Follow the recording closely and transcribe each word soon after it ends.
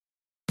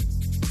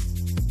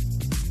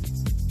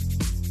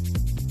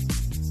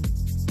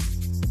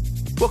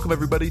Welcome,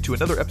 everybody, to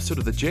another episode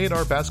of the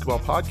J&R Basketball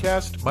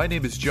Podcast. My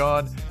name is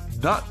John,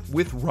 not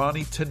with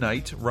Ronnie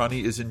tonight.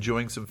 Ronnie is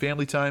enjoying some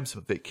family time,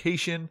 some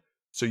vacation,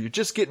 so you're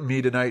just getting me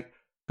tonight.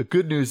 The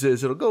good news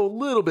is it'll go a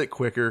little bit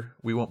quicker.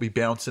 We won't be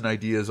bouncing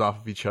ideas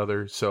off of each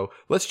other, so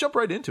let's jump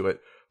right into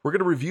it. We're going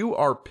to review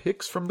our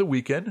picks from the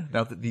weekend.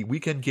 Now that the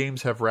weekend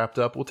games have wrapped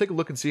up, we'll take a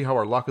look and see how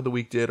our lock of the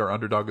week did, our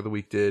underdog of the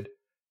week did.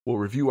 We'll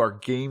review our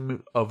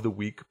game of the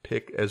week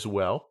pick as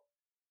well.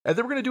 And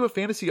then we're going to do a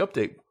fantasy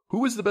update. Who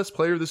was the best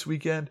player this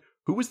weekend?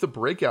 Who was the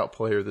breakout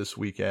player this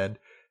weekend?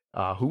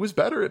 Who was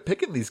better at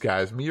picking these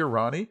guys, me or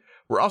Ronnie?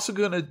 We're also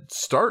going to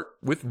start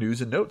with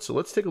news and notes. So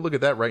let's take a look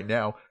at that right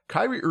now.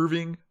 Kyrie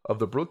Irving of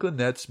the Brooklyn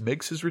Nets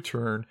makes his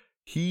return.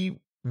 He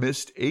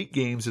missed 8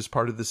 games as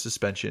part of the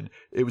suspension.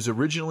 It was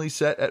originally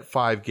set at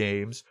 5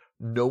 games.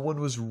 No one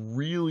was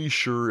really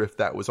sure if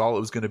that was all it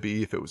was going to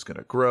be, if it was going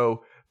to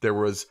grow. There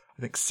was,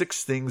 I think,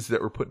 6 things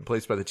that were put in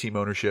place by the team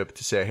ownership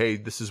to say, hey,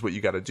 this is what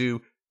you got to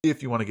do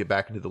if you want to get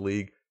back into the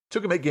league.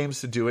 Took him 8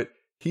 games to do it.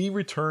 He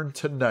returned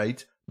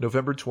tonight,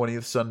 November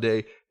 20th,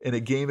 Sunday, in a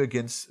game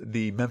against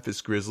the Memphis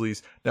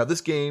Grizzlies. Now,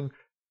 this game,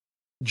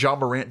 Ja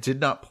Morant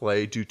did not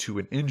play due to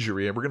an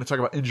injury, and we're going to talk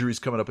about injuries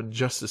coming up in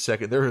just a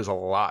second. There is a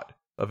lot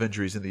of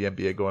injuries in the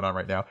NBA going on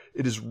right now.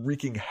 It is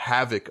wreaking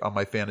havoc on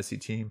my fantasy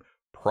team,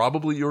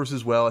 probably yours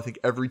as well. I think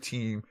every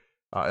team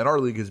in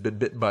our league has been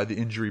bitten by the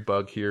injury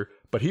bug here,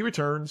 but he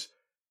returns,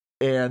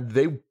 and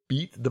they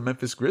beat the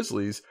Memphis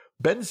Grizzlies.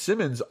 Ben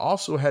Simmons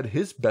also had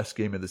his best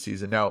game of the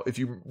season. Now, if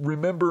you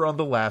remember on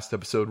the last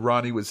episode,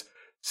 Ronnie was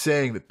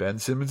saying that Ben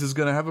Simmons is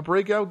going to have a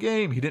breakout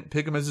game. He didn't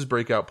pick him as his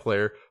breakout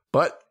player,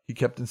 but he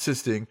kept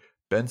insisting,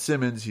 Ben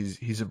Simmons,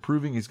 he's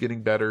improving, he's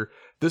getting better.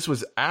 This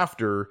was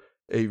after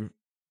a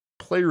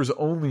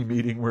players-only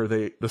meeting where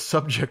the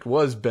subject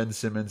was Ben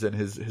Simmons and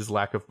his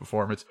lack of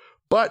performance.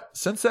 But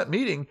since that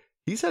meeting,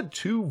 he's had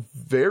 2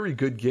 very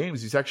good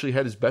games. He's actually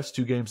had his best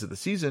 2 games of the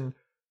season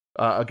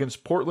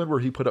against Portland, where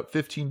he put up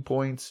 15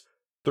 points,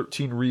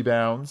 13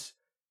 rebounds.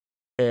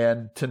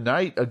 And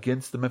tonight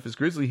against the Memphis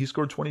Grizzlies, he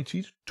scored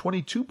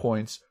 22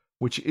 points,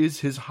 which is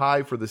his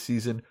high for the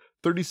season,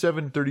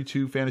 37 and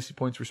 32 fantasy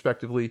points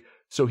respectively.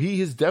 So he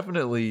has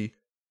definitely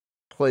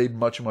played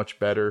much, much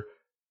better.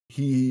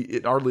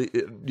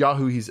 In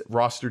Yahoo, he's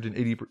rostered in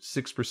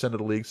 86% of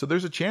the league. So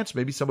there's a chance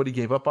maybe somebody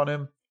gave up on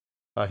him.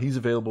 He's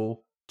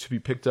available to be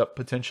picked up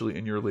potentially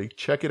in your league.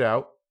 Check it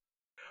out.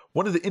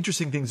 One of the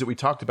interesting things that we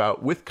talked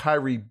about with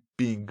Kyrie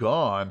being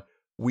gone,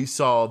 we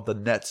saw the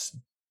Nets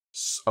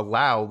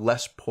allow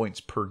less points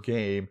per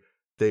game.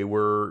 I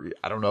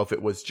don't know if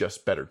it was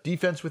just better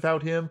defense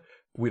without him.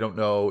 We don't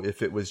know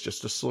if it was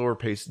just a slower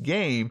paced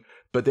game,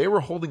 but they were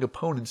holding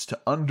opponents to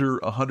under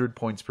 100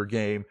 points per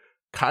game.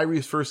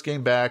 Kyrie's first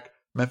game back,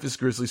 Memphis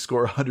Grizzlies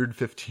score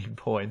 115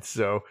 points.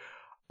 So,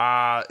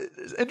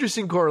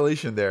 interesting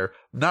correlation there.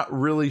 Not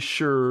really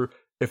sure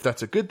if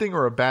that's a good thing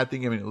or a bad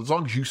thing. I mean, as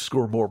long as you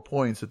score more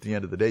points at the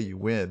end of the day, you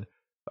win.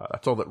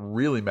 That's all that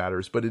really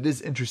matters. But it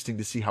is interesting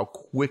to see how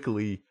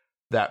quickly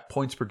that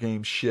points per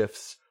game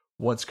shifts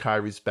once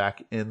Kyrie's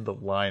back in the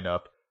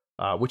lineup,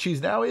 which he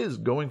now is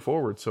going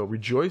forward. So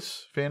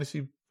rejoice,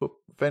 fantasy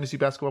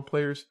basketball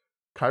players.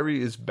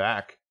 Kyrie is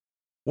back.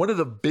 One of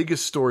the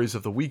biggest stories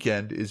of the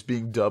weekend is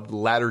being dubbed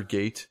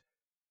Laddergate.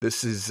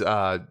 This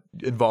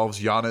involves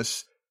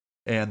Giannis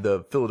and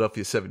the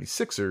Philadelphia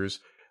 76ers.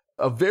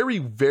 A very,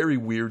 very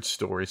weird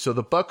story. So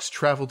the Bucks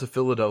travel to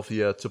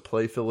Philadelphia to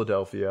play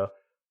Philadelphia,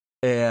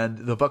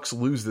 and the Bucks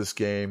lose this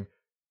game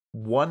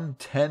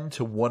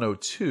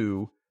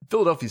 110-102.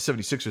 Philadelphia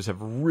 76ers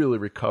have really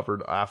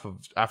recovered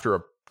after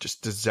a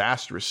just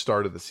disastrous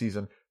start of the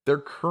season. They're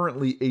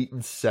currently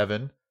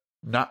 8-7,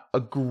 not a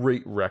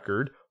great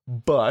record,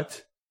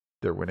 but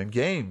they're winning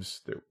games.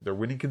 They're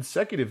winning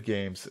consecutive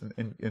games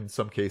in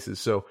some cases.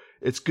 So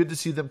it's good to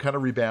see them kind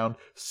of rebound,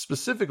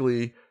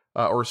 specifically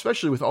or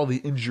especially with all the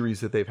injuries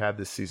that they've had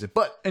this season.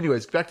 But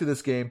anyways, back to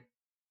this game.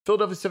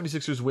 Philadelphia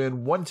 76ers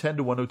win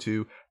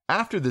 110-102.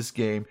 After this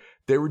game,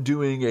 they were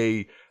doing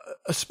a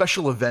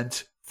special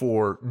event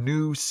for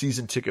new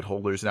season ticket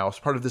holders. Now, as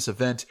part of this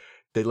event,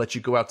 they let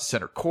you go out to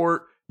center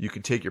court. You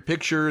can take your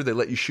picture. They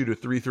let you shoot a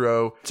 3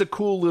 throw. It's a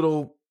cool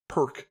little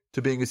perk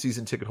to being a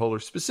season ticket holder,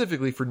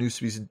 specifically for new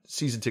season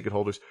ticket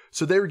holders.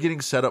 So they were getting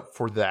set up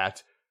for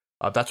that.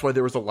 That's why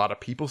there was a lot of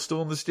people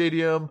still in the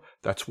stadium.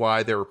 That's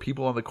why there were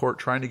people on the court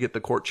trying to get the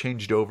court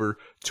changed over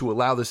to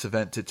allow this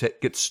event to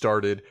get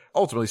started.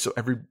 Ultimately, so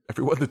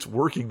everyone that's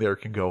working there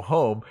can go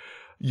home.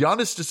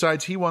 Giannis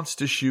decides he wants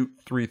to shoot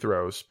 3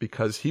 throws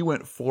because he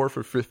went 4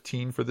 for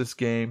 15 for this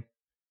game.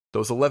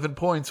 Those 11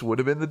 points would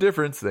have been the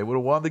difference. They would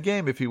have won the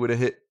game if he would have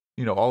hit,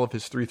 all of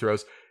his 3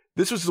 throws.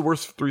 This was the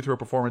worst 3 throw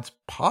performance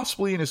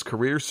possibly in his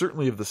career,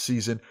 certainly of the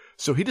season.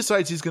 So he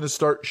decides he's going to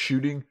start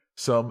shooting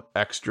some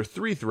extra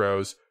 3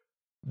 throws.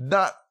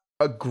 Not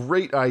a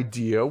great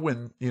idea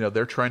when,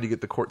 they're trying to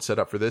get the court set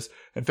up for this.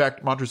 In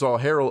fact,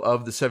 Montrezl Harrell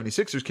of the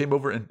 76ers came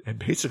over and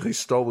basically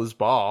stole his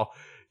ball.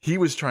 He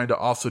was trying to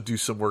also do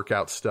some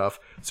workout stuff.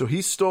 So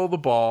he stole the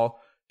ball.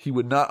 he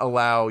would not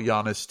allow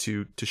Giannis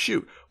to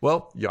shoot.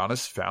 Well,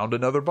 Giannis found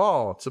another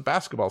ball. It's a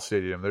basketball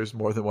stadium. There's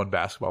more than one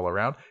basketball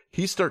around.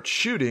 He starts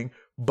shooting,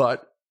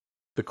 but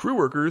the crew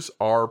workers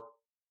are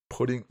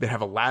they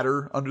have a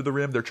ladder under the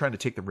rim. They're trying to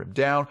take the rim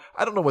down.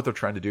 I don't know what they're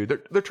trying to do.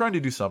 They're trying to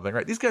do something,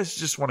 right? These guys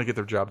just want to get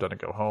their job done and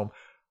go home.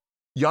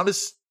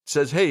 Giannis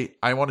says, hey,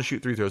 I want to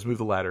shoot 3 throws. Move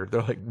the ladder.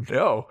 They're like,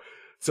 no.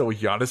 So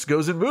Giannis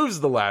goes and moves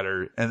the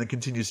ladder and then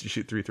continues to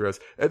shoot 3 throws.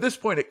 At this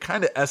point, it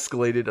kind of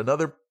escalated.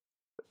 Another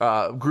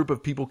group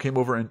of people came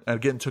over and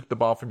again took the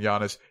ball from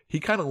Giannis. He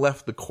kind of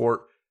left the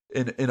court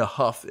in a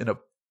huff, in a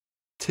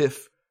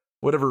tiff,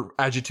 whatever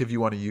adjective you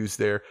want to use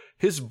there.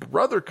 His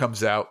brother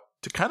comes out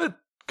to kind of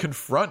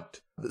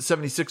confront the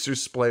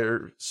 76ers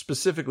player,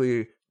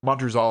 specifically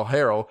Montrezl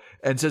Harrell,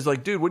 and says,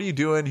 like, dude, what are you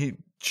doing? He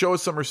show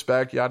us some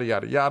respect, yada,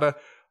 yada, yada.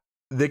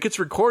 That gets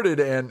recorded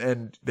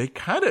and they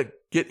kind of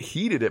get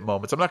heated at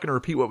moments. I'm not going to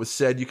repeat what was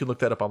said. You can look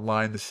that up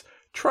online.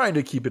 Trying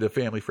to keep it a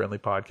family-friendly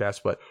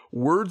podcast, but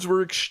words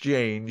were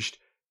exchanged,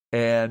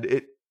 and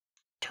it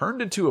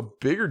turned into a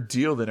bigger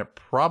deal than it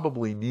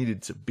probably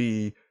needed to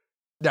be.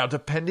 Now,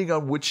 depending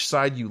on which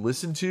side you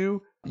listen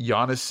to,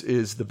 Giannis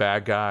is the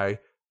bad guy.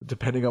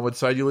 Depending on what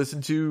side you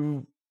listen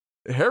to,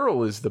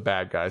 Harrell is the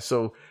bad guy.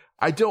 So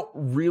I don't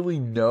really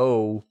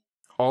know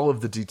all of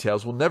the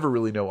details. We'll never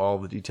really know all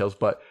of the details,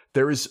 but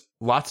there is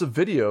lots of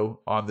video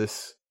on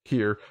this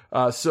here.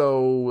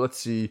 So let's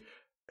see.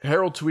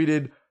 Harrell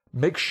tweeted,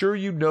 make sure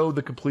you know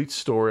the complete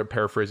story. I'm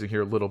paraphrasing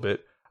here a little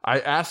bit. I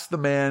asked the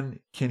man,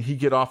 can he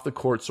get off the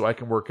court so I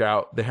can work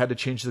out? They had to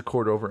change the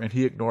court over and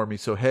he ignored me.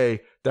 So,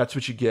 hey, that's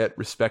what you get.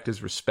 Respect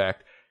is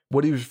respect.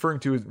 What he was referring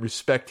to with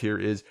respect here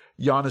is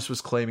Giannis was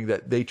claiming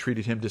that they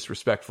treated him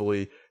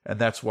disrespectfully. And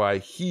that's why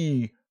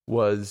he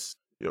was,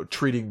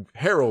 treating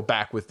Harrell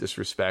back with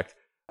disrespect.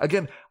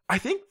 Again, I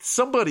think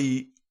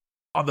somebody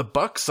on the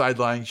Bucks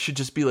sideline should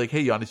just be like,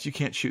 hey, Giannis, you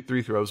can't shoot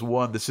 3 throws.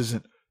 One, this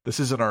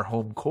isn't our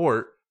home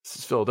court. This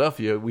is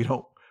Philadelphia. We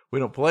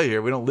don't play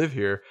here. We don't live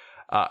here.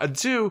 And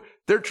 2,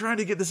 they're trying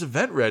to get this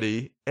event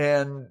ready,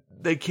 and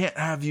they can't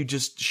have you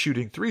just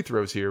shooting 3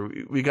 throws here.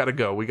 We got to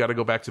go. We got to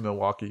go back to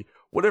Milwaukee.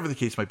 Whatever the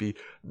case might be.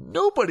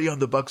 Nobody on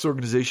the Bucks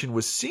organization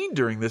was seen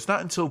during this.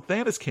 Not until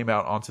Thanos came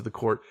out onto the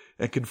court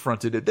and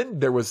confronted it. Then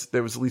there was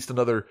at least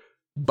another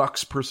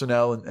Bucks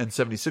personnel and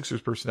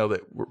 76ers personnel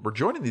that were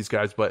joining these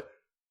guys. But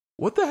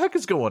what the heck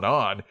is going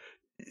on?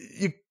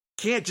 You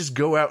can't just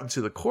go out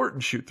into the court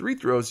and shoot 3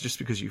 throws just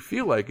because you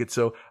feel like it.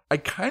 So I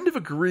kind of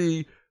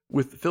agree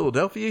with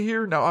Philadelphia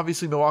here. Now,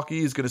 obviously, Milwaukee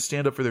is going to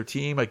stand up for their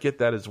team. I get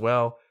that as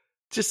well.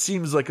 Just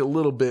seems like a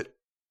little bit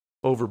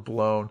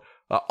overblown.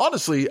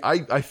 Honestly,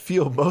 I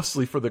feel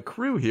mostly for the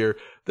crew here.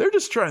 They're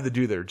just trying to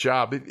do their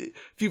job. If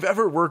you've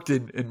ever worked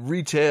in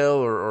retail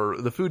or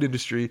the food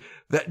industry,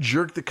 that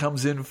jerk that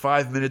comes in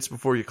 5 minutes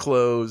before you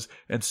close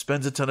and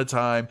spends a ton of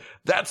time,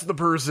 that's the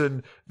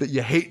person that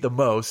you hate the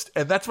most.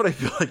 And that's what I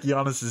feel like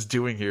Giannis is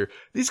doing here.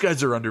 These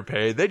guys are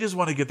underpaid. They just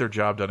want to get their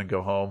job done and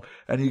go home.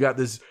 And you got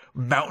this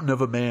mountain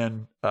of a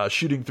man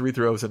shooting 3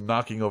 throws and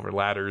knocking over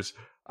ladders.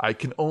 I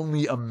can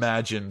only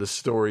imagine the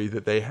story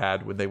that they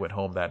had when they went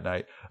home that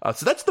night.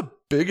 So that's the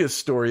biggest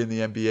story in the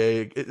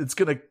NBA. It's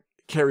going to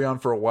carry on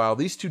for a while.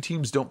 These two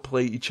teams don't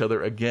play each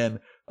other again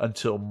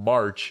until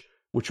March,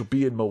 which will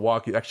be in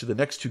Milwaukee. Actually,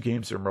 the next 2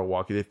 games are in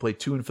Milwaukee. They've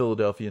played 2 in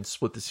Philadelphia and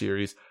split the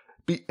series.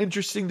 Be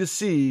interesting to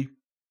see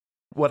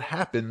what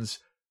happens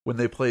when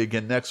they play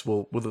again next.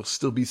 Will there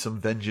still be some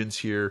vengeance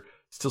here?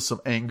 Still some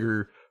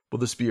anger? Will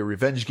this be a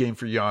revenge game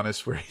for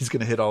Giannis where he's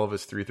going to hit all of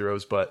his 3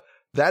 throws? But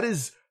that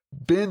has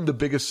been the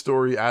biggest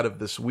story out of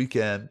this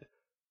weekend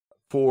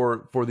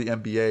for the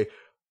NBA.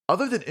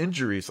 Other than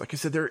injuries, like I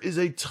said, there is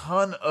a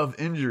ton of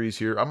injuries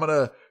here. I'm going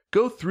to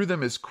go through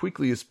them as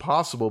quickly as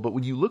possible. But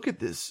when you look at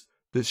this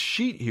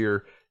sheet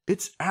here,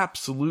 it's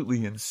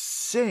absolutely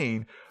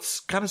insane. Let's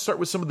kind of start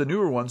with some of the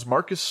newer ones.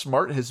 Marcus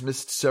Smart has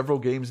missed several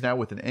games now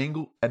with an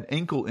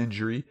ankle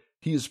injury.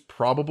 He is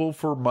probable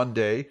for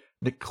Monday.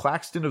 Nick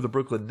Claxton of the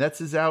Brooklyn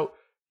Nets is out.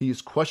 He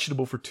is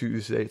questionable for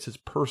Tuesday. It says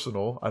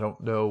personal. I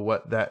don't know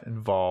what that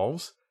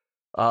involves.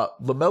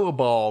 LaMelo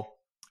Ball,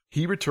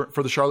 he returned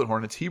for the Charlotte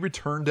Hornets. He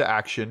returned to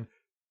action.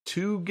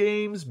 2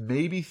 games,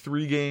 maybe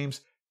 3 games,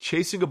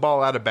 chasing a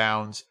ball out of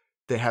bounds.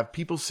 They have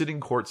people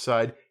sitting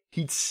courtside.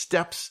 He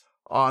steps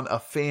on a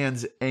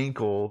fan's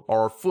ankle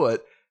or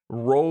foot,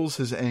 rolls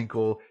his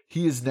ankle.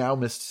 He has now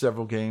missed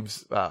several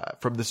games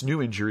from this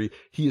new injury.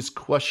 He is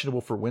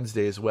questionable for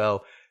Wednesday as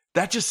well.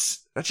 That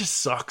just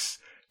sucks.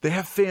 They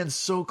have fans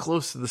so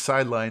close to the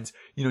sidelines.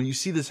 You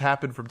see this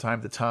happen from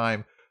time to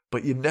time,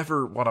 but you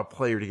never want a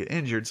player to get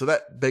injured. So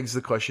that begs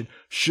the question,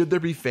 should there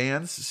be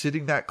fans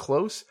sitting that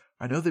close?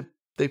 I know that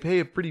they pay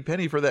a pretty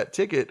penny for that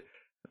ticket.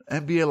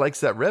 NBA likes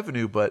that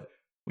revenue, but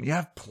when you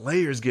have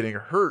players getting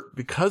hurt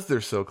because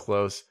they're so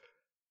close,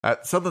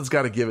 something's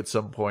got to give at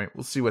some point.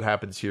 We'll see what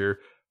happens here.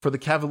 For the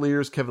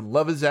Cavaliers, Kevin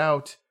Love is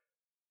out.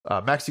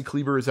 Maxi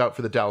Kleber is out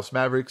for the Dallas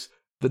Mavericks.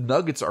 The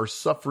Nuggets are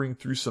suffering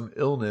through some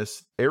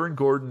illness. Aaron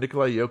Gordon,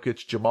 Nikola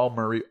Jokic, Jamal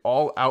Murray,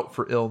 all out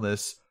for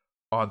illness.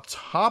 On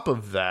top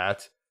of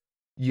that,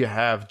 You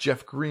have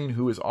Jeff Green,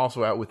 who is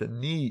also out with a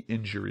knee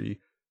injury.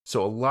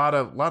 So a lot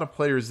of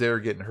players there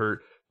getting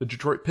hurt. The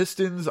Detroit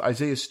Pistons,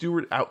 Isaiah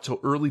Stewart out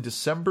till early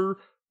December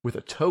with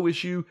a toe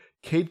issue.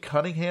 Cade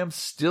Cunningham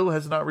still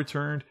has not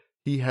returned.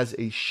 He has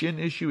a shin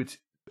issue. It's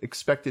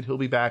expected he'll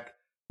be back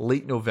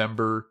late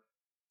November.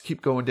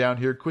 Keep going down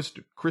here. Chris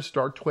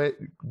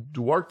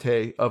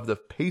Duarte of the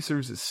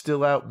Pacers is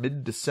still out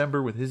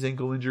mid-December with his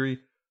ankle injury.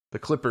 The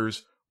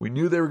Clippers, we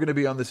knew they were going to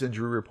be on this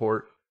injury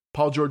report.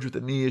 Paul George with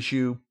a knee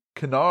issue.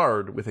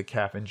 Kennard with a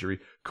calf injury.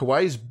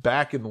 Kawhi is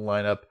back in the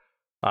lineup.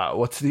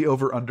 What's the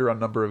over-under on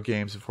number of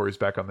games before he's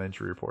back on the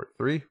injury report?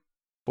 3?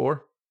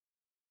 4?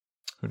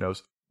 Who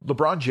knows?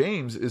 LeBron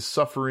James is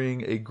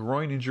suffering a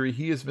groin injury.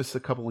 He has missed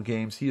a couple of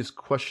games. He is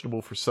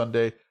questionable for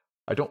Sunday.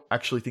 I don't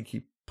actually think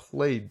he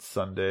played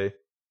Sunday.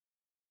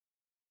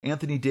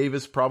 Anthony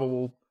Davis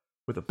probable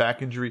with a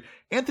back injury.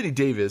 Anthony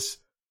Davis,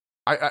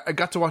 I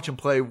got to watch him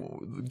play.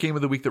 The game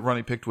of the week that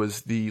Ronnie picked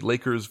was the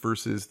Lakers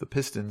versus the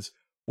Pistons.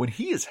 When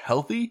he is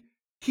healthy,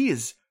 he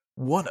is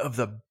one of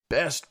the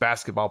best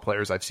basketball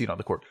players I've seen on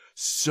the court.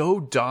 So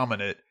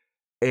dominant.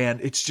 And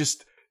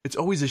it's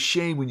always a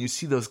shame when you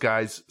see those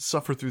guys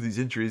suffer through these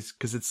injuries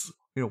because it's,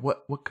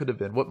 what could have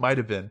been, what might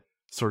have been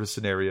sort of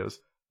scenarios.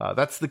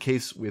 That's the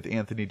case with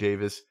Anthony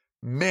Davis.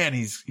 Man,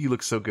 he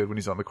looks so good when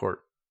he's on the court.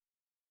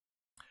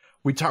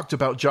 We talked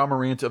about Ja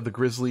Morant of the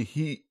Grizzlies.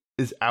 He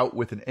is out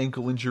with an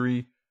ankle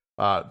injury,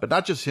 but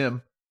not just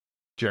him.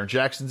 Jaren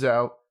Jackson's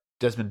out.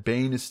 Desmond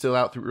Bane is still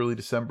out through early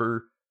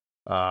December.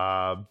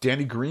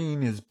 Danny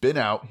Green has been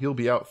out. He'll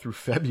be out through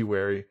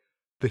February.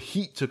 The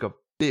Heat took a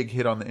big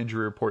hit on the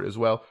injury report as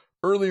well.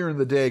 Earlier in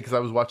the day, because I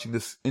was watching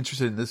this,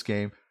 interested in this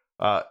game,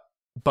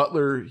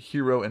 Butler,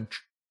 Hero, and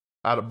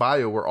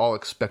Adebayo were all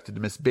expected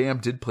to miss. Bam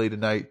did play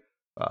tonight,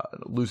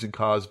 losing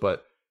cause,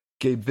 but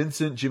Gabe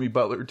Vincent, Jimmy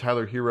Butler,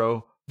 Tyler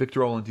Hero,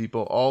 Victor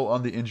Oladipo, all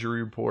on the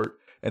injury report.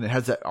 And it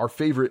has our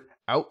favorite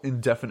out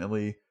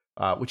indefinitely,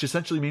 which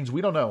essentially means we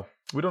don't know.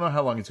 We don't know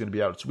how long he's going to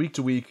be out. It's week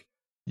to week.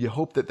 You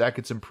hope that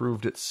gets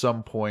improved at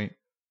some point.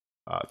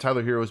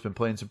 Tyler Hero has been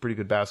playing some pretty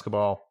good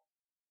basketball.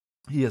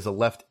 He has a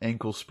left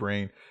ankle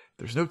sprain.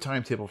 There's no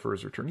timetable for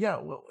his return. Yeah,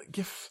 well,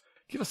 give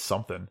us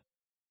something.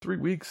 3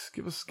 weeks.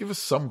 Give us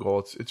some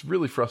goal. It's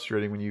really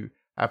frustrating when you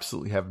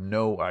absolutely have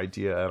no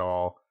idea at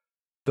all.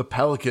 The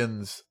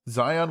Pelicans,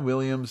 Zion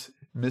Williams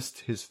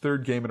missed his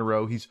third game in a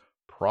row. He's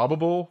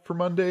probable for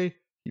Monday.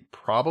 He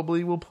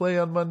probably will play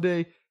on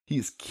Monday. He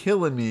is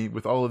killing me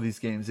with all of these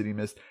games that he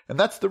missed. And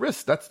that's the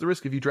risk. That's the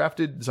risk. If you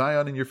drafted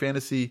Zion in your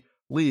fantasy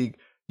league,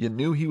 you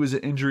knew he was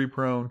injury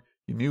prone.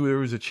 You knew there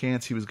was a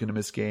chance he was going to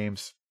miss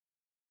games.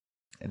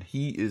 And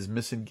he is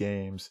missing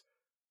games.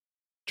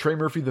 Trey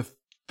Murphy the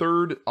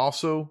third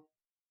also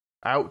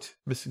out,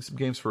 missing some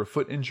games for a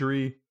foot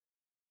injury.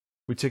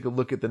 We take a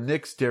look at the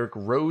Knicks. Derrick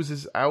Rose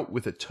is out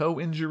with a toe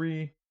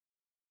injury.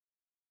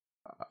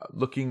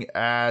 Looking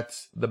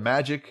at the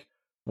Magic,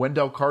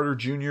 Wendell Carter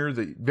Jr.,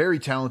 the very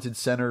talented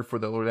center for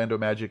the Orlando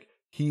Magic,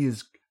 he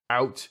is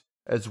out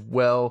as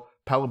well.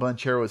 Paolo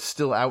Banchero is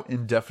still out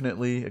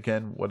indefinitely.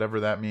 Again, whatever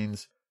that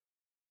means.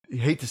 You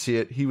hate to see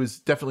it. He was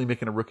definitely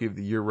making a Rookie of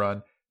the Year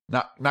run.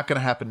 Not going to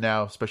happen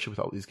now, especially with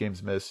all these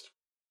games missed.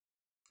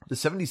 The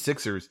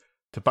 76ers,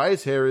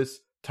 Tobias Harris,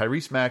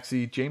 Tyrese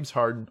Maxey, James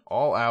Harden,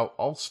 all out,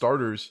 all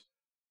starters.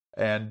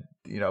 And,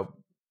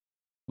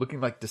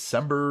 looking like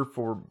December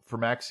for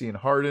Maxey and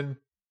Harden.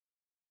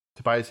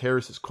 Tobias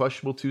Harris is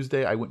questionable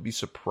Tuesday. I wouldn't be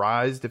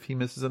surprised if he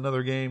misses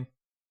another game.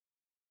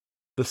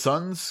 The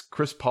Suns,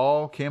 Chris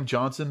Paul, Cam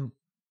Johnson,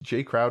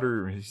 Jay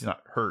Crowder, he's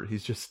not hurt.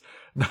 He's just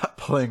not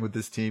playing with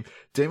this team.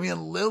 Damian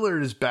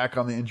Lillard is back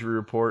on the injury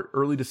report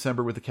early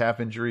December with a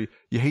calf injury.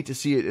 You hate to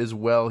see it as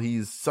well.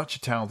 He's such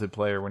a talented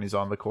player when he's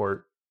on the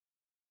court.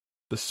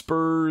 The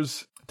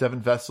Spurs,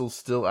 Devin Vessel's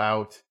still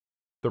out.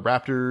 The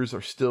Raptors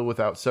are still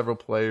without several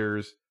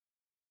players.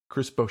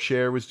 Chris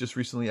Boucher was just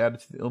recently added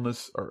to the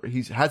illness, or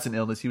he has an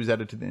illness. He was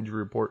added to the injury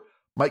report.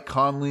 Mike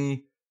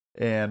Conley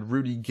and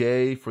Rudy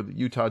Gay for the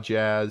Utah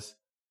Jazz.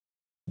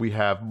 We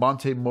have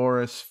Monte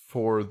Morris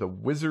for the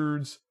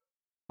Wizards.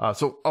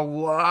 So a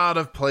lot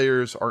of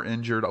players are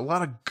injured. A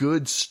lot of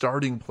good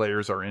starting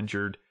players are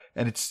injured.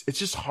 And it's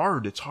just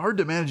hard. It's hard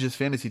to manage this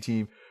fantasy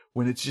team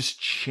when it's just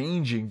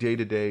changing day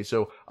to day.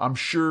 So I'm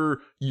sure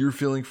you're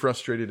feeling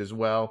frustrated as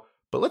well.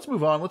 But let's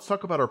move on. Let's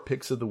talk about our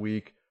picks of the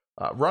week.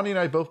 Ronnie and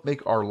I both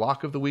make our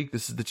lock of the week.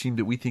 This is the team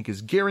that we think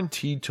is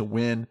guaranteed to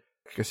win.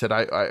 Like I said,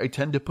 I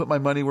tend to put my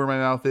money where my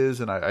mouth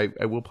is, and I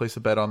will place a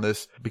bet on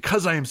this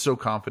because I am so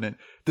confident.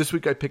 This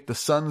week I picked the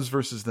Suns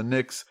versus the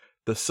Knicks.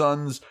 The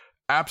Suns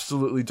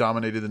absolutely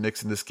dominated the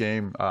Knicks in this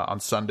game on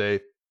Sunday.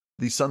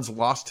 The Suns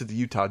lost to the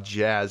Utah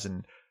Jazz,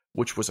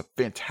 which was a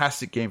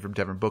fantastic game from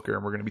Devin Booker,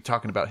 and we're going to be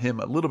talking about him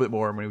a little bit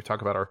more when we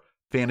talk about our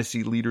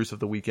fantasy leaders of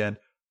the weekend.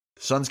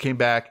 The Suns came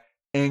back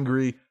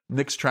angry.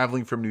 Knicks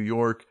traveling from New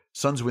York.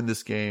 Suns win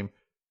this game.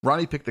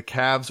 Ronnie picked the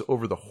Cavs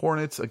over the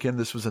Hornets. Again,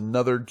 this was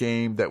another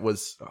game that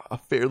was a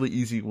fairly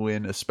easy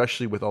win,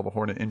 especially with all the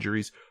Hornet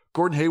injuries.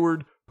 Gordon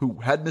Hayward,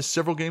 who had missed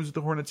several games with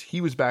the Hornets,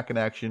 he was back in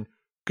action.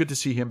 Good to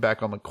see him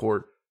back on the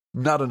court.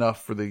 Not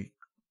enough for the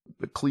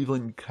the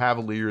Cleveland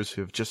Cavaliers,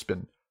 who have just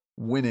been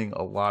winning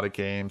a lot of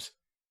games.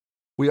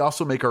 We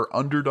also make our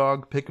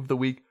underdog pick of the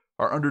week.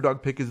 Our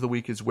underdog pick of the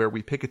week is where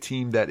we pick a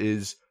team that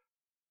is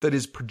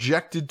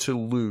projected to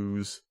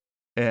lose,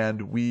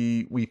 and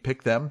we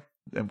pick them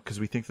because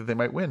we think that they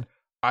might win.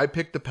 I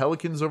picked the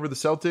Pelicans over the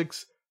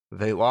Celtics.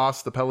 They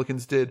lost. The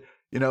Pelicans did.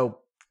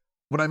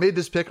 When I made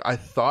this pick, I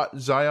thought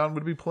Zion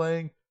would be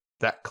playing.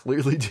 That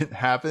clearly didn't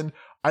happen.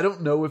 I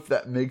don't know if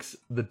that makes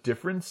the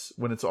difference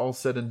when it's all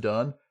said and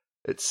done.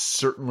 It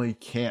certainly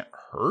can't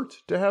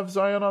hurt to have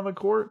Zion on the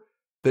court.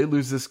 They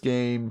lose this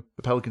game.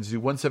 The Pelicans do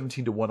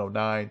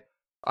 117-109.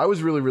 I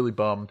was really, really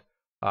bummed.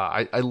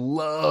 I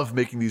love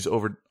making these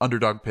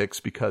underdog picks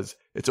because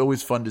it's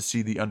always fun to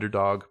see the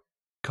underdog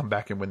come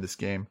back and win this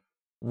game.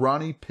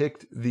 Ronnie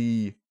picked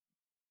the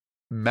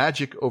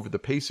Magic over the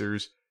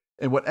Pacers,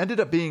 and what ended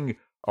up being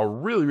a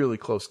really, really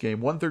close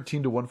game,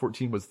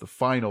 113-114 was the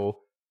final.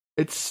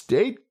 It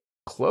stayed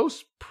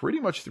close pretty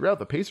much throughout.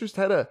 The Pacers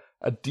had a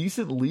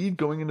decent lead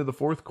going into the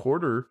fourth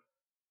quarter,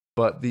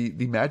 but the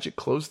Magic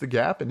closed the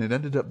gap, and it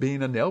ended up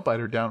being a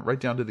nail-biter right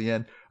down to the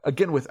end.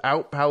 Again,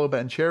 without Paolo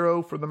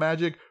Banchero for the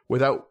Magic,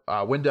 without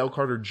Wendell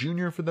Carter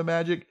Jr. for the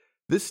Magic,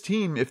 this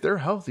team, if they're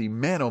healthy,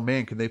 man, oh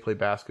man, can they play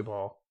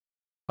basketball.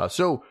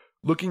 So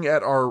looking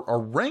at our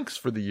ranks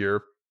for the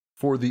year,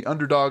 for the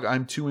underdog,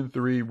 I'm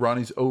 2-3.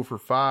 Ronnie's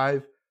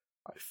 0-5.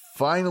 I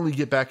finally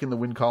get back in the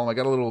win column. I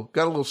got a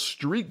little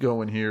streak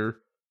going here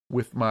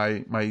with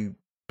my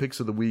picks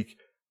of the week.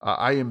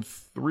 I am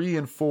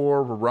 3-4,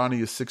 where Ronnie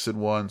is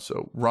 6-1.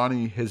 So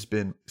Ronnie has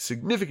been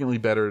significantly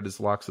better at his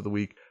locks of the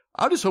week.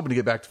 I'm just hoping to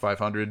get back to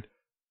 500.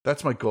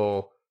 That's my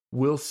goal.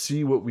 We'll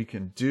see what we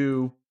can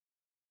do.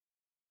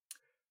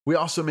 We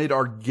also made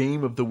our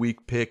game of the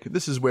week pick.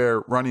 This is where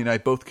Ronnie and I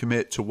both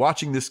commit to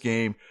watching this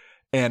game.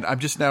 And I'm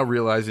just now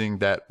realizing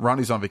that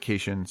Ronnie's on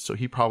vacation, so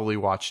he probably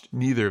watched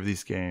neither of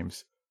these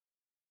games.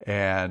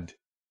 And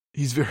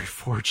he's very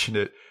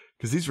fortunate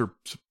because these were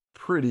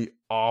pretty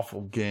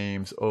awful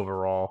games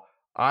overall.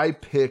 I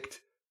picked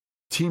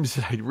teams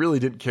that I really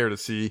didn't care to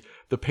see,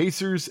 the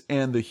Pacers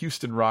and the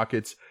Houston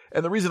Rockets.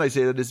 And the reason I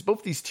say that is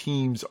both these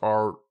teams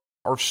are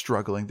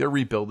struggling. They're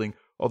rebuilding.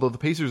 Although the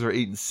Pacers are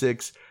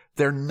 8-6,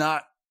 they're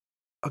not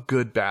a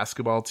good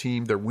basketball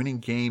team. They're winning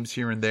games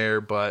here and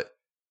there, but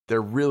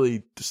they're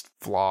really just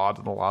flawed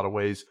in a lot of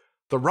ways.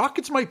 The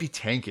Rockets might be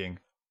tanking.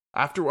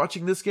 After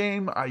watching this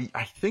game, I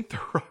think the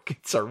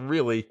Rockets are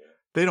really,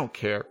 they don't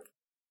care.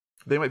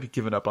 They might be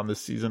giving up on this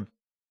season.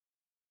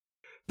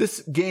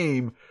 This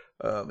game,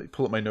 let me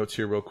pull up my notes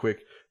here real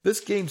quick. This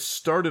game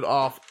started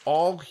off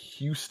all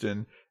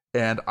Houston,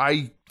 and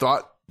I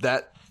thought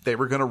that they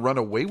were going to run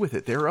away with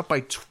it. They were up by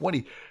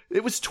 20.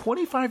 It was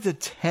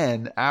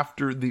 25-10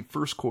 after the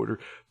first quarter.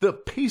 The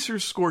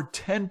Pacers scored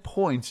 10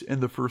 points in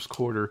the first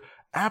quarter.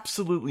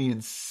 Absolutely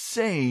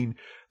insane.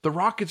 The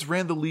Rockets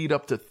ran the lead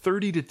up to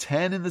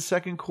 30-10 in the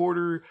second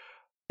quarter.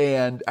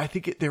 And I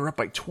think they were up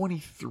by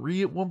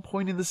 23 at one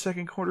point in the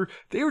second quarter.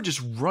 They were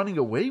just running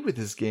away with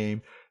this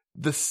game.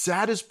 The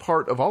saddest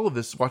part of all of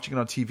this, watching it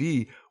on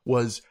TV,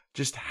 was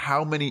just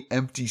how many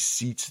empty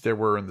seats there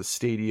were in the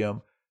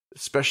stadium.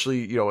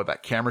 Especially, with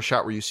that camera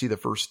shot where you see the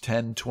first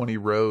 10, 20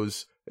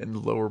 rows in the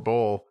lower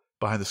bowl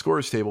behind the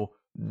scorer's table.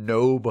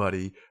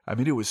 Nobody. I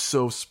mean, it was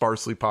so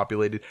sparsely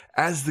populated.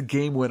 As the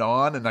game went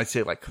on, and I'd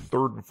say like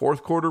third and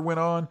fourth quarter went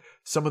on,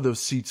 some of those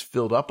seats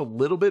filled up a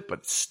little bit,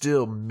 but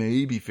still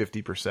maybe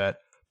 50%.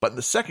 But in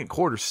the second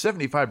quarter,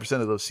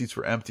 75% of those seats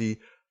were empty.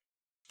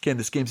 Again,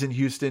 this game's in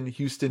Houston.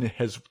 Houston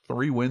has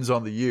 3 wins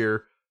on the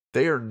year.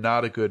 They are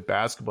not a good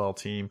basketball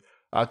team.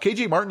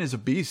 KJ Martin is a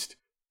beast.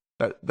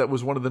 That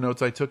was one of the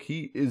notes I took.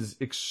 He is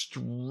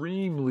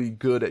extremely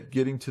good at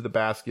getting to the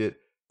basket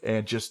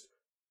and just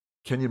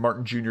Kenyon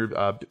Martin Jr.,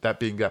 that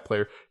being that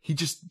player, he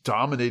just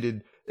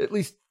dominated, at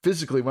least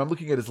physically. When I'm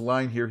looking at his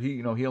line here,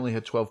 he only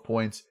had 12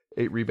 points,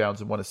 8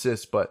 rebounds, and 1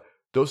 assist, but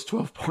those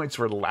 12 points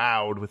were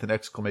loud with an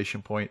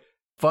exclamation point.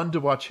 Fun to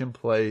watch him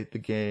play the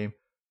game.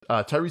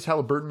 Tyrese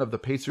Halliburton of the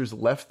Pacers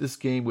left this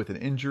game with an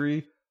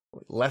injury,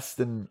 less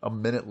than a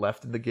minute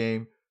left in the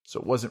game, so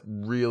it wasn't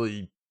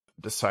really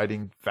a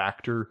deciding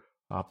factor,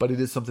 but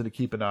it is something to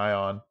keep an eye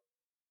on.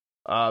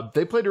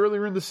 They played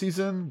earlier in the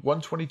season,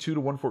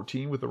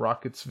 122-114 with the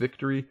Rockets'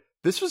 victory.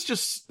 This was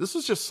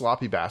just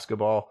sloppy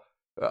basketball.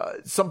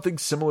 Something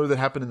similar that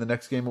happened in the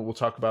next game. We'll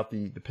talk about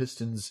the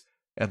Pistons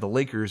and the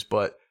Lakers,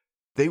 but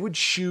they would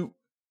shoot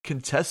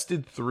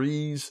contested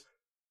threes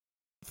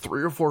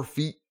 3 or 4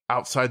 feet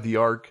outside the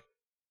arc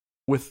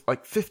with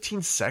like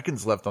 15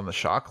 seconds left on the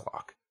shot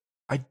clock.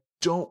 I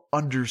don't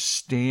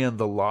understand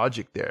the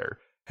logic there.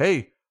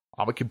 Hey,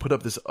 I can put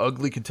up this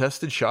ugly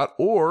contested shot,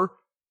 or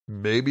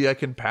maybe I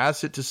can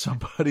pass it to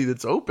somebody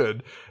that's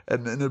open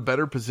and in a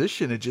better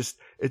position.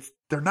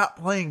 They're not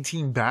playing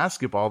team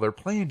basketball. They're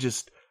playing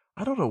just,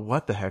 I don't know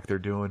what the heck they're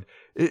doing.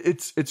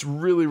 It's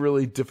really,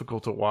 really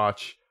difficult to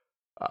watch.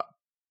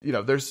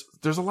 There's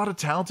a lot of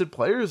talented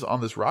players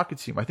on this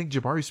Rockets team. I think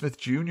Jabari Smith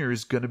Jr.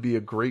 is going to be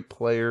a great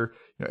player.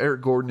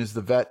 Eric Gordon is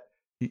the vet.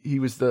 He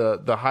was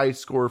the high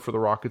scorer for the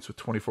Rockets with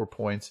 24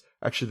 points.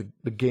 Actually,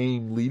 the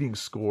game leading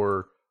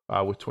scorer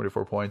with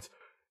 24 points.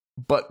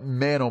 But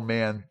man, oh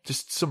man,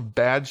 just some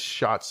bad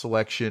shot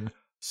selection,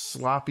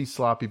 sloppy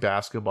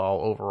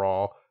basketball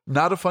overall.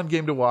 Not a fun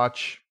game to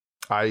watch.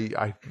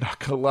 I'm not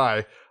gonna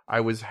lie, I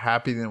was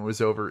happy that it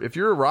was over. If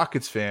you're a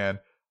Rockets fan,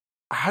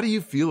 how do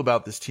you feel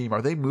about this team?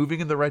 Are they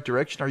moving in the right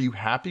direction? Are you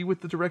happy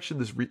with the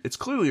direction? It's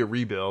clearly a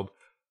rebuild.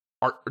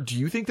 Do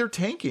you think they're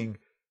tanking?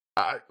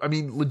 I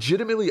mean,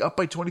 legitimately up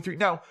by 23.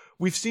 Now,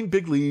 we've seen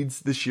big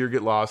leads this year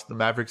get lost. The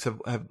Mavericks have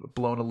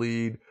blown a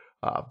lead,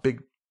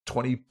 big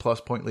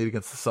 20-plus point lead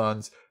against the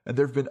Suns. And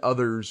there have been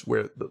others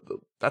where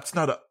that's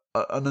not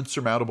an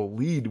unsurmountable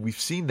lead. We've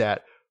seen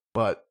that.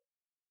 But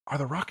are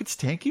the Rockets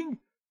tanking?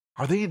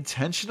 Are they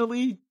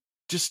intentionally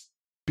just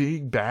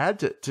being bad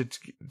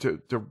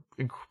to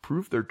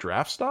improve their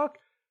draft stock?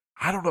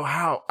 I don't know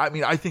how. I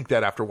mean, I think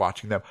that after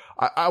watching them.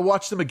 I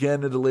watch them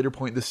again at a later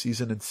point this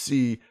season and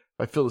see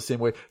I feel the same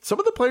way. Some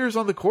of the players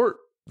on the court,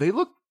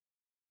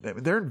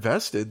 they're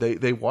invested.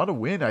 They want to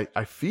win,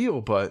 I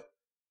feel, but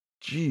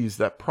geez,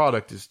 that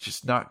product is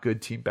just not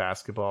good team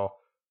basketball.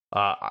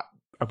 I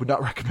would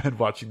not recommend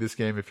watching this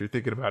game if you're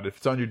thinking about it. If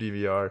it's on your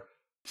DVR,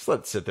 just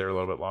let it sit there a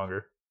little bit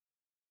longer.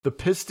 The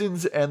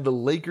Pistons and the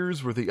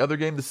Lakers were the other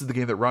game. This is the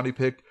game that Ronnie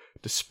picked,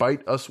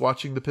 despite us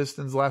watching the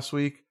Pistons last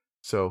week.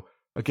 So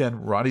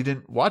again, Ronnie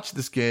didn't watch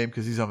this game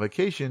because he's on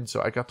vacation,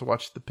 so I got to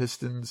watch the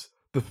Pistons,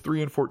 the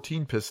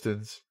 3-14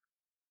 Pistons.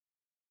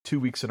 2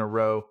 weeks in a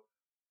row.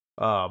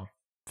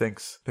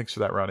 Thanks for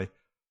that, Ronnie.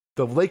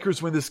 The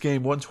Lakers win this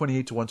game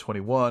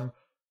 128-121.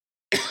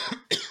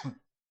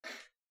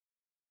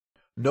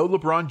 No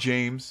LeBron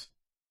James,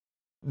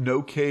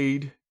 no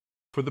Cade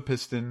for the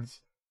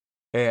Pistons,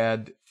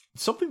 and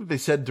something that they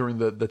said during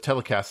the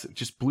telecast that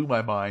just blew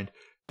my mind.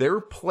 There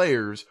are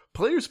players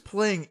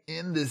playing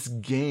in this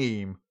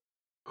game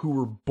who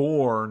were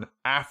born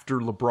after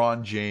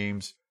LeBron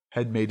James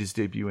had made his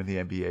debut in the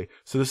NBA.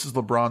 So this is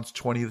LeBron's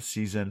 20th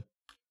season.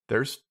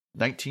 There's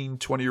 19,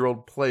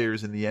 20-year-old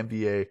players in the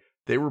NBA.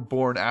 They were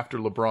born after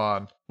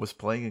LeBron was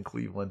playing in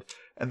Cleveland.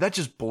 And that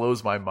just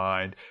blows my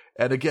mind.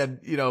 And again,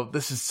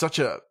 this is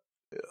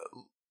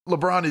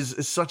LeBron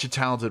is such a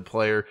talented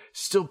player,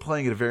 still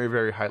playing at a very,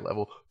 very high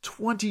level.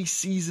 20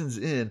 seasons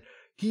in,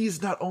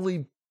 he's not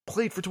only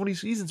played for 20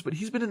 seasons, but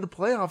he's been in the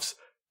playoffs.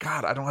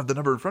 God, I don't have the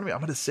number in front of me. I'm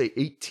going to say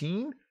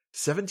 18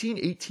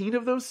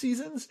 of those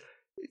seasons.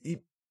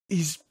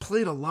 He's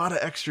played a lot of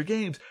extra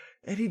games.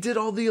 And he did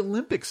all the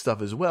Olympic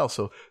stuff as well.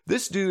 So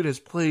this dude has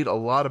played a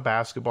lot of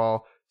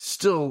basketball,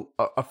 still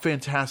a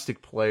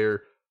fantastic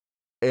player,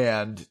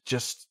 and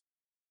just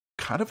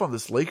kind of on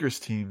this Lakers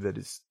team that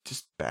is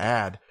just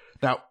bad.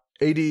 Now,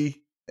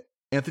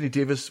 Anthony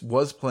Davis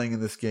was playing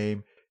in this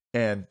game,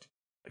 and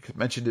I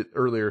mentioned it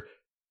earlier,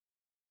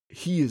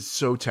 he is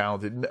so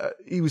talented.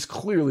 He was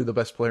clearly the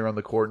best player on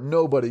the court.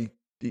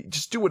 He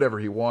just do whatever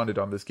he wanted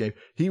on this game.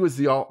 He was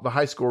the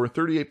high scorer,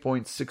 38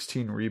 points,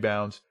 16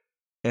 rebounds.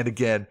 And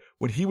again,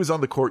 when he was on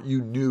the court, you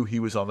knew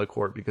he was on the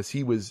court because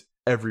he was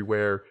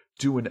everywhere,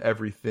 doing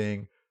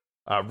everything.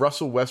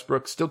 Russell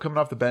Westbrook still coming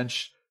off the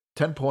bench,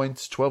 10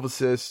 points, 12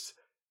 assists.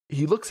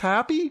 He looks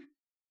happy-ish,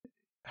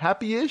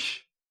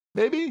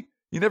 maybe.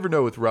 You never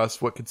know with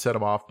Russ what could set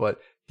him off,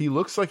 but he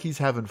looks like he's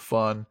having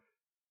fun.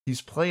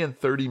 He's playing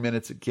 30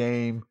 minutes a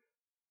game.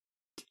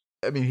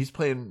 I mean, he's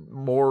playing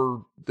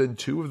more than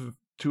two of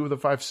the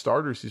 5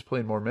 starters. He's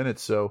playing more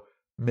minutes, so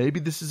maybe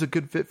this is a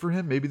good fit for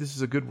him. Maybe this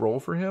is a good role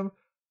for him.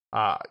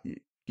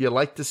 You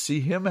like to see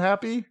him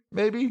happy,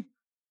 maybe?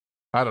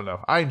 I don't know.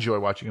 I enjoy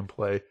watching him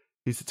play.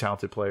 He's a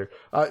talented player.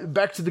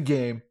 Back to the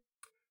game.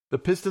 The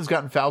Pistons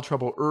got in foul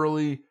trouble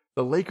early.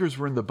 The Lakers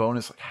were in the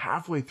bonus like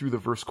halfway through the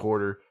first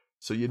quarter,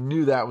 so you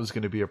knew that was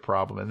going to be a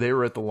problem, and they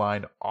were at the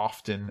line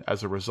often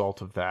as a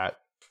result of that.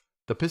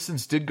 The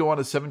Pistons did go on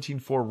a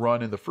 17-4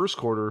 run in the first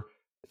quarter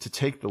to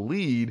take the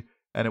lead,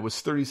 and it was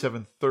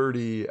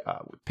 37-30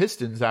 with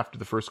Pistons after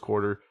the first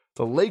quarter.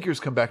 The Lakers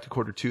come back to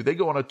quarter two. They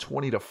go on a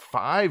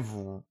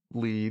 20-5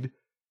 lead.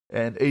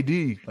 And AD,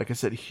 like I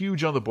said,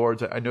 huge on the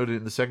boards. I noted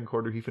in the second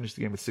quarter, he finished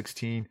the game with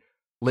 16.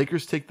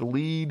 Lakers take the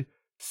lead,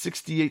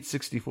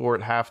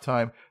 68-64 at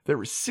halftime. There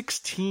were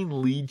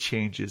 16 lead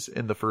changes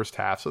in the first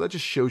half. So that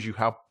just shows you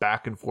how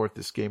back and forth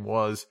this game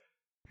was.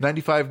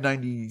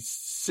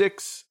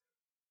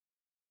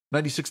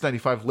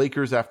 96-95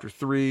 Lakers after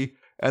 3.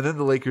 And then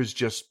the Lakers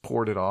just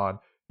poured it on.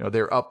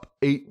 They're up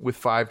 8 with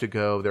 5 to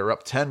go. They're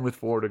up 10 with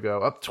 4 to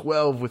go. Up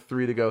 12 with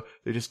 3 to go.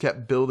 They just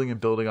kept building and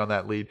building on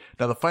that lead.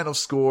 Now the final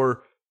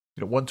score,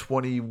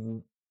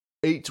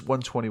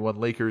 128-121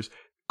 Lakers,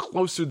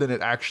 closer than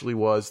it actually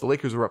was. The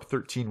Lakers were up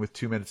 13 with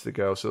 2 minutes to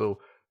go. So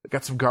they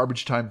got some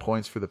garbage time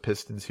points for the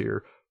Pistons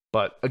here.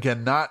 But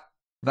again, not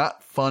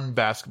fun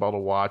basketball to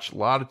watch. A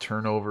lot of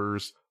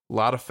turnovers, a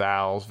lot of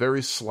fouls,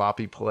 very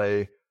sloppy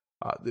play.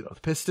 The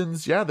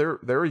Pistons, yeah,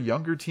 they're a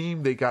younger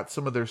team. They got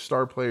some of their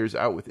star players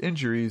out with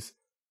injuries.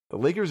 The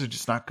Lakers are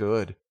just not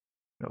good.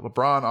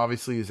 LeBron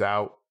obviously is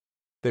out.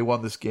 They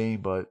won this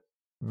game, but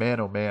man,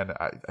 oh man,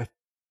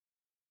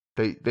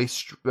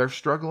 they're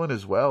struggling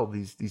as well.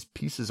 These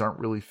pieces aren't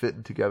really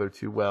fitting together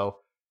too well.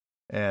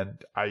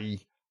 And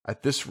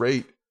at this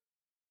rate,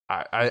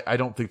 I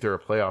don't think they're a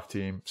playoff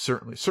team.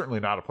 Certainly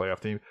not a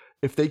playoff team.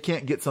 If they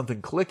can't get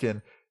something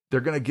clicking,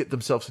 they're going to get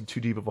themselves in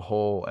too deep of a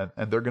hole,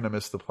 and they're going to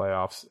miss the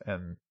playoffs.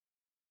 And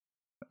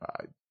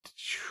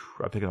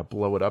are they going to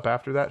blow it up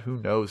after that?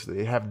 Who knows?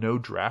 They have no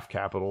draft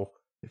capital.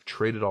 They've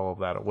traded all of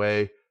that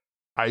away.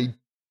 I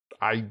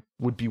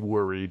would be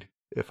worried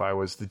if I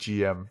was the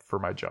GM for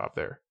my job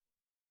there.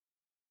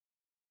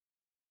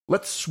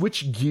 Let's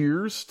switch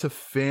gears to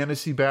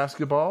fantasy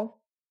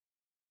basketball.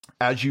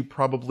 As you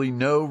probably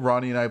know,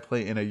 Ronnie and I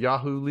play in a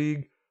Yahoo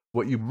League.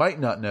 What you might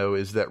not know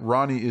is that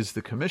Ronnie is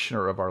the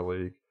commissioner of our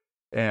league.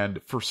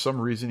 And for some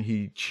reason,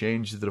 he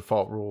changed the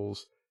default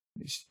rules.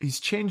 He's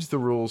changed the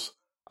rules,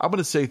 I'm going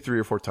to say 3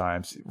 or 4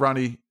 times.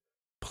 Ronnie,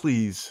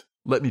 please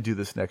let me do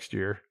this next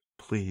year.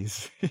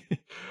 Please. He's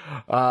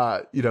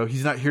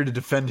not here to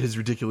defend his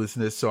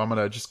ridiculousness, so I'm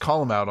going to just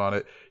call him out on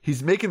it.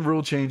 He's making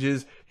rule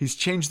changes. He's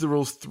changed the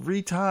rules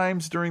 3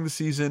 times during the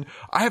season.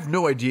 I have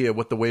no idea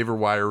what the waiver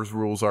wires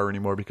rules are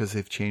anymore because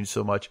they've changed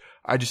so much.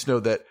 I just know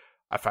that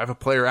if I have a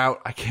player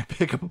out, I can't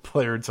pick up a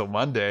player until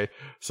Monday.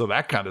 So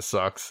that kind of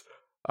sucks.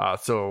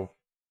 So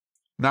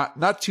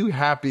not too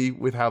happy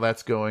with how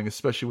that's going,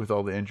 especially with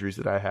all the injuries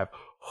that I have.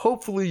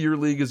 Hopefully your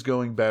league is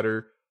going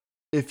better.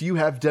 If you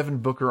have Devin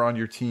Booker on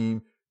your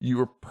team, you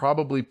were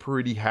probably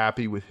pretty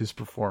happy with his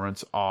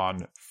performance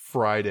on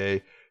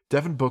Friday.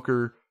 Devin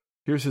Booker,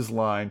 here's his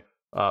line.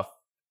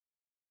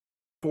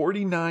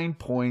 49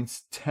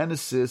 points, 10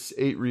 assists,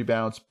 8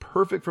 rebounds,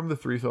 perfect from the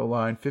free throw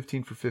line,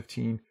 15 for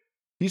 15.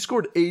 He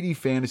scored 80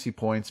 fantasy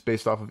points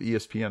based off of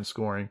ESPN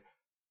scoring.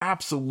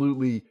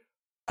 Absolutely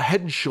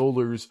head and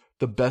shoulders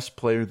the best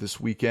player this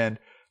weekend.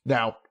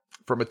 Now,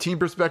 from a team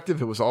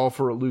perspective, it was all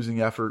for a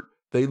losing effort.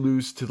 They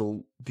lose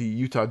to the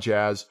Utah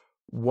Jazz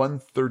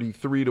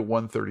 133 to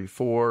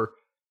 134.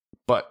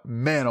 But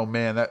man, oh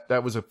man,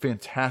 that was a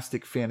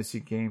fantastic fantasy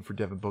game for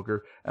Devin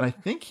Booker. And I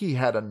think he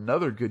had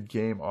another good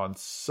game on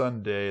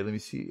Sunday. Let me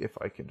see if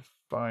I can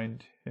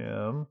find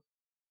him.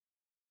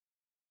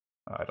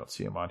 I don't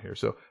see him on here.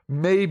 So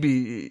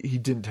maybe he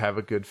didn't have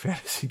a good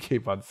fantasy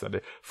game on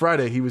Sunday.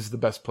 Friday, he was the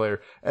best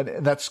player.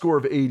 And that score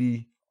of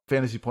 80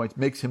 fantasy points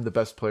makes him the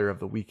best player of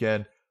the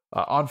weekend.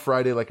 On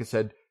Friday, like I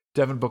said,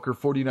 Devin Booker,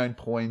 49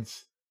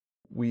 points.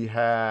 We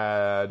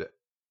had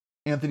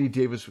Anthony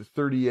Davis with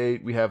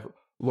 38. We have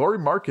Lauri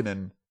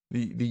Markkanen,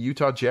 the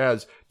Utah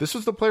Jazz. This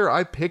was the player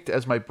I picked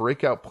as my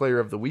breakout player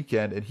of the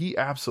weekend, and he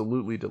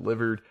absolutely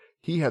delivered.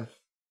 He had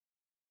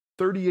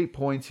 38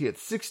 points. He had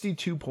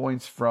 62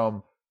 points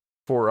for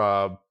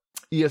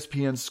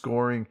ESPN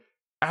scoring.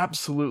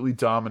 Absolutely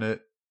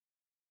dominant.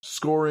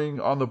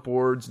 Scoring on the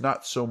boards,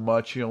 not so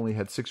much. He only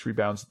had 6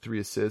 rebounds and 3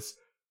 assists.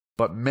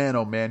 But man,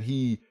 oh man,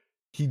 he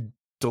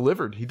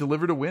delivered. He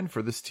delivered a win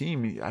for this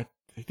team. I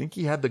think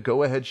he had the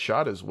go-ahead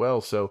shot as well.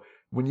 So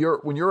when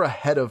you're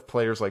ahead of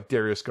players like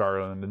Darius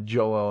Garland and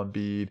Joel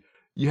Embiid,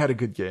 you had a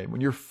good game.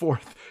 When you're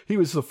fourth, he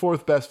was the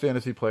 4th best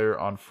fantasy player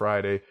on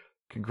Friday.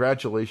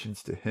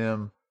 Congratulations to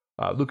him.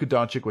 Luka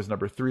Doncic was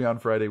number 3 on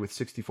Friday with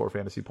 64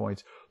 fantasy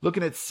points.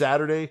 Looking at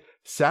Saturday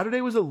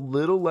was a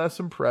little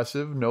less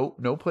impressive.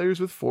 No players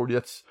with 40.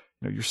 That's,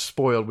 you're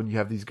spoiled when you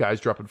have these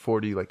guys dropping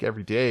 40 like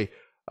every day.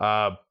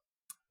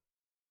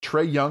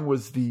 Trae Young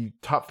was the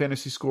top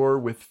fantasy scorer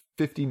with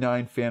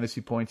 59 fantasy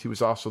points. He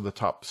was also the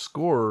top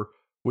scorer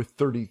with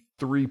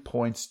 33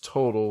 points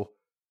total.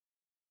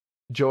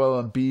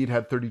 Joel Embiid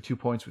had 32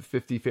 points with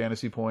 50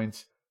 fantasy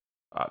points.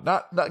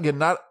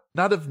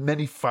 Not of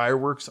many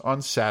fireworks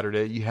on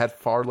Saturday. You had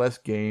far less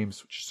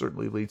games, which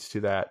certainly leads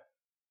to that.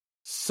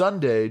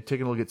 Sunday,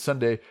 taking a look at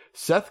Sunday,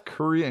 Seth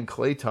Curry and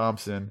Klay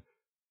Thompson.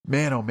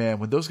 Man, oh man,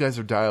 when those guys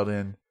are dialed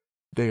in,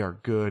 they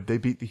are good. They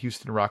beat the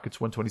Houston Rockets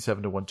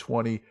 127 to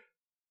 120.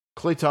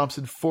 Klay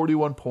Thompson,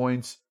 41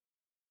 points.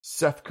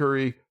 Seth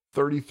Curry,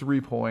 33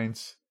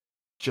 points.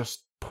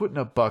 Just putting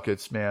up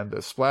buckets, man.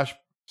 The Splash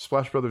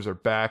Brothers are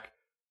back.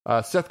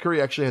 Seth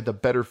Curry actually had the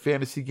better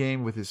fantasy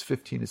game with his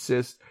 15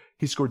 assists.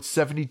 He scored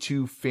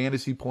 72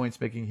 fantasy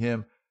points, making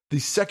him the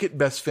 2nd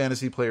best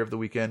fantasy player of the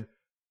weekend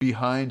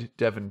behind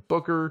Devin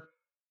Booker.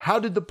 How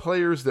did the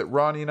players that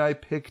Ronnie and I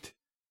picked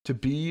to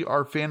be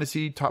our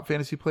top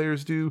fantasy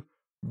players do?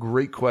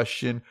 Great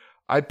question.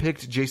 I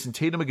picked Jason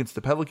Tatum against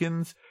the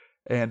Pelicans,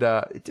 and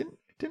it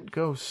didn't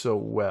go so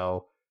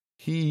well.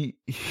 He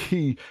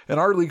in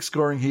our league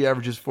scoring, he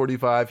averages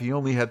 45. He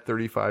only had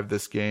 33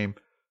 this game.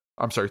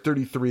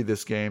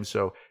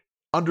 So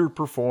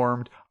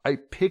underperformed. I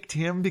picked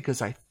him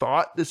because I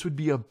thought this would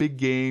be a big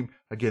game.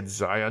 Again,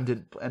 Zion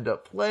didn't end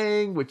up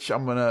playing, which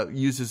I'm going to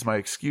use as my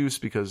excuse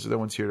because no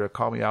one's here to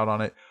call me out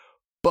on it.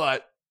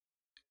 But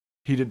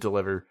he didn't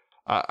deliver.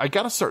 I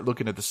got to start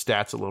looking at the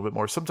stats a little bit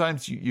more.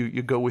 Sometimes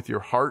you go with your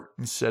heart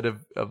instead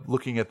of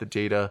looking at the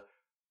data.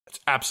 That's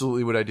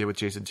absolutely what I did with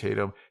Jason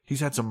Tatum. He's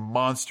had some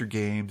monster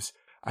games.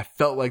 I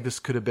felt like this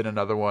could have been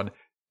another one.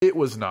 It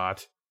was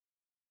not.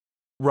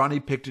 Ronnie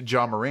picked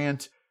Ja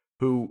Morant,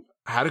 who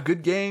had a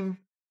good game.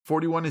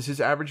 41 is his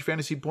average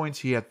fantasy points.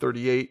 He had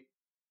 38.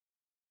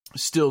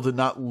 still did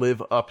not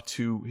live up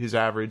to his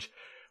average.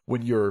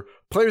 When your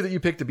player that you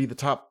picked to be the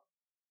top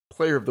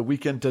player of the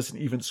weekend doesn't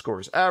even score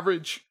his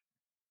average,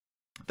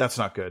 that's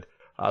not good.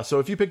 So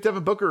if you picked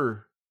Devin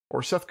Booker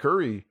or Seth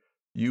Curry,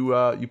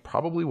 you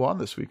probably won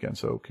this weekend.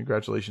 So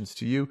congratulations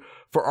to you.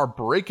 For our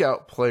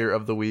breakout player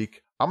of the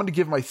week, I'm going to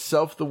give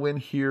myself the win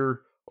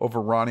here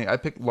over Ronnie. I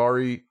picked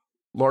Lauri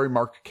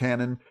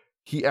Markkanen.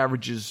 He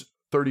averages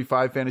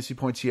 35 fantasy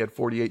points. He had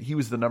 48. He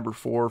was the number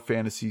 4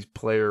 fantasy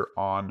player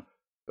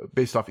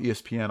based off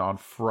ESPN on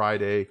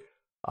Friday.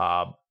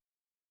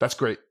 That's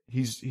great.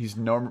 He's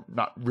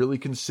not really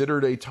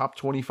considered a top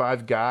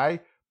 25 guy,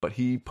 but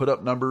he put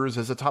up numbers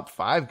as a top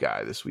 5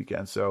 guy this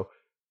weekend. So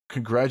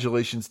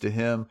congratulations to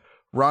him.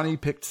 Ronnie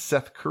picked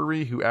Seth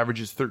Curry, who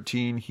averages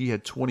 13. He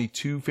had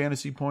 22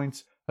 fantasy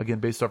points, again,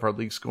 based off our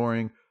league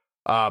scoring.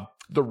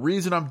 The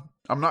reason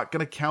I'm not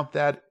going to count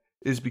that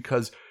is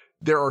because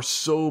there are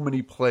so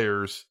many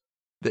players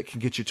that can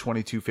get you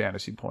 22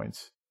 fantasy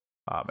points.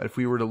 If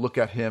we were to look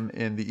at him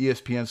in the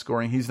ESPN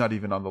scoring, he's not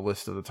even on the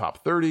list of the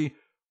top 30,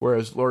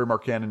 whereas Lauri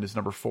Markkanen is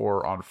number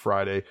 4 on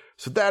Friday.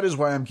 So that is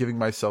why I'm giving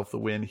myself the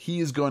win. He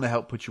is going to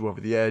help put you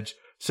over the edge.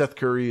 Seth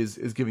Curry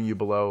is giving you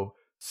below.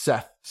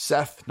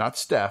 Seth, not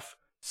Steph.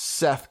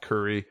 Seth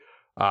Curry.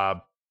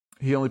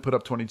 He only put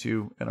up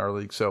 22 in our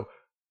league. So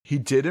he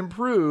did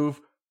improve,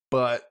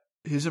 but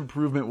his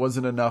improvement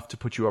wasn't enough to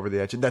put you over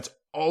the edge. And that's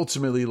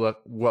ultimately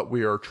what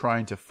we are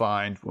trying to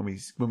find when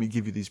we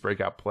give you these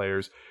breakout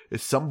players,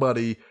 is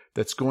somebody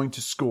that's going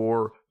to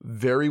score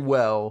very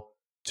well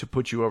to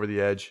put you over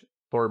the edge.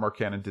 Lauri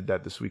Markkanen did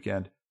that this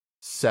weekend.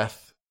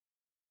 Seth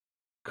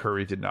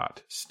Curry did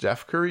not.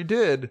 Steph Curry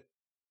did.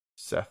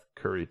 Seth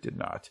Curry did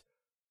not.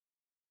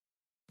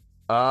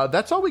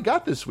 That's all we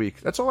got this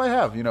week. That's all I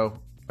have.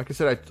 Like I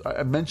said,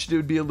 I mentioned it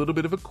would be a little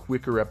bit of a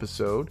quicker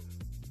episode,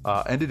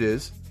 and it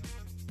is.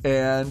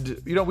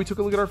 And, we took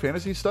a look at our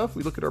fantasy stuff.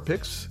 We look at our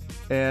picks.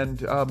 And,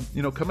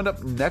 coming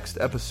up next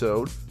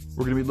episode,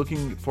 we're going to be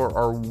looking for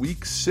our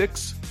week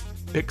 6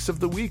 picks of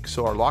the week.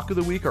 So our lock of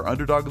the week, our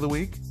underdog of the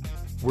week.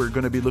 We're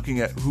going to be looking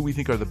at who we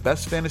think are the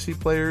best fantasy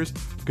players.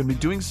 We're going to be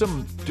doing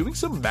some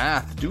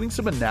math, doing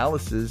some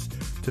analysis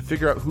to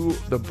figure out who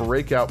the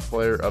breakout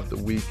player of the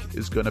week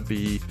is going to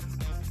be.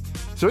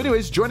 So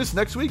anyways, join us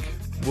next week.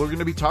 We're going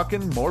to be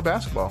talking more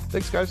basketball.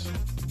 Thanks, guys.